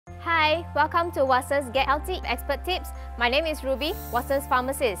Hi, welcome to Watsons Get Healthy Expert Tips. My name is Ruby, Watsons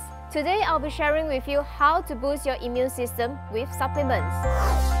Pharmacist. Today I'll be sharing with you how to boost your immune system with supplements.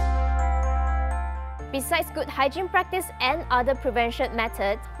 Besides good hygiene practice and other prevention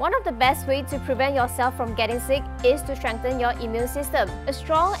methods, one of the best ways to prevent yourself from getting sick is to strengthen your immune system. A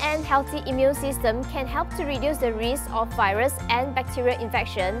strong and healthy immune system can help to reduce the risk of virus and bacterial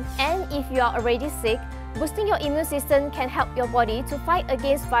infection. And if you are already sick, boosting your immune system can help your body to fight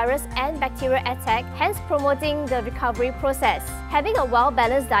against virus and bacterial attack, hence promoting the recovery process. Having a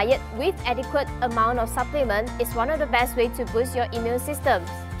well-balanced diet with adequate amount of supplement is one of the best ways to boost your immune system.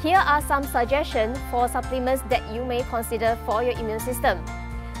 Here are some suggestions for supplements that you may consider for your immune system.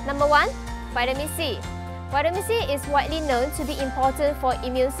 Number 1. Vitamin C. Vitamin C is widely known to be important for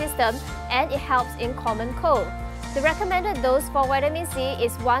immune system and it helps in common cold. The recommended dose for vitamin C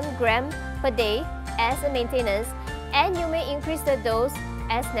is 1 gram per day as a maintenance, and you may increase the dose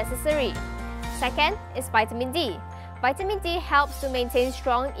as necessary. Second is vitamin D. Vitamin D helps to maintain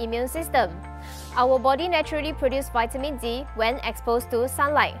strong immune system. Our body naturally produces vitamin D when exposed to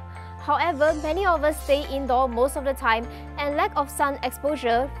sunlight. However, many of us stay indoors most of the time and lack of sun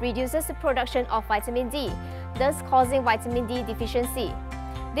exposure reduces the production of vitamin D, thus causing vitamin D deficiency.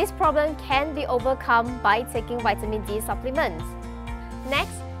 This problem can be overcome by taking vitamin D supplements.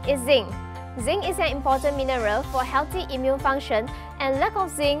 Next is zinc. Zinc is an important mineral for healthy immune function, and lack of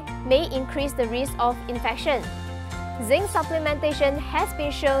zinc may increase the risk of infection. Zinc supplementation has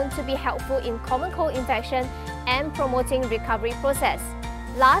been shown to be helpful in common cold infection and promoting recovery process.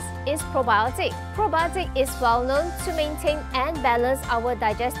 Last is probiotic. Probiotic is well known to maintain and balance our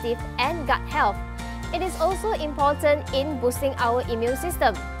digestive and gut health. It is also important in boosting our immune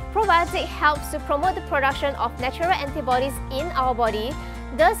system. Probiotic helps to promote the production of natural antibodies in our body,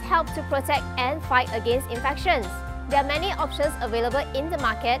 thus help to protect and fight against infections. There are many options available in the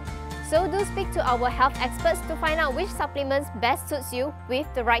market, so do speak to our health experts to find out which supplements best suits you with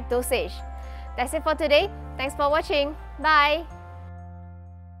the right dosage. That's it for today. Thanks for watching. Bye!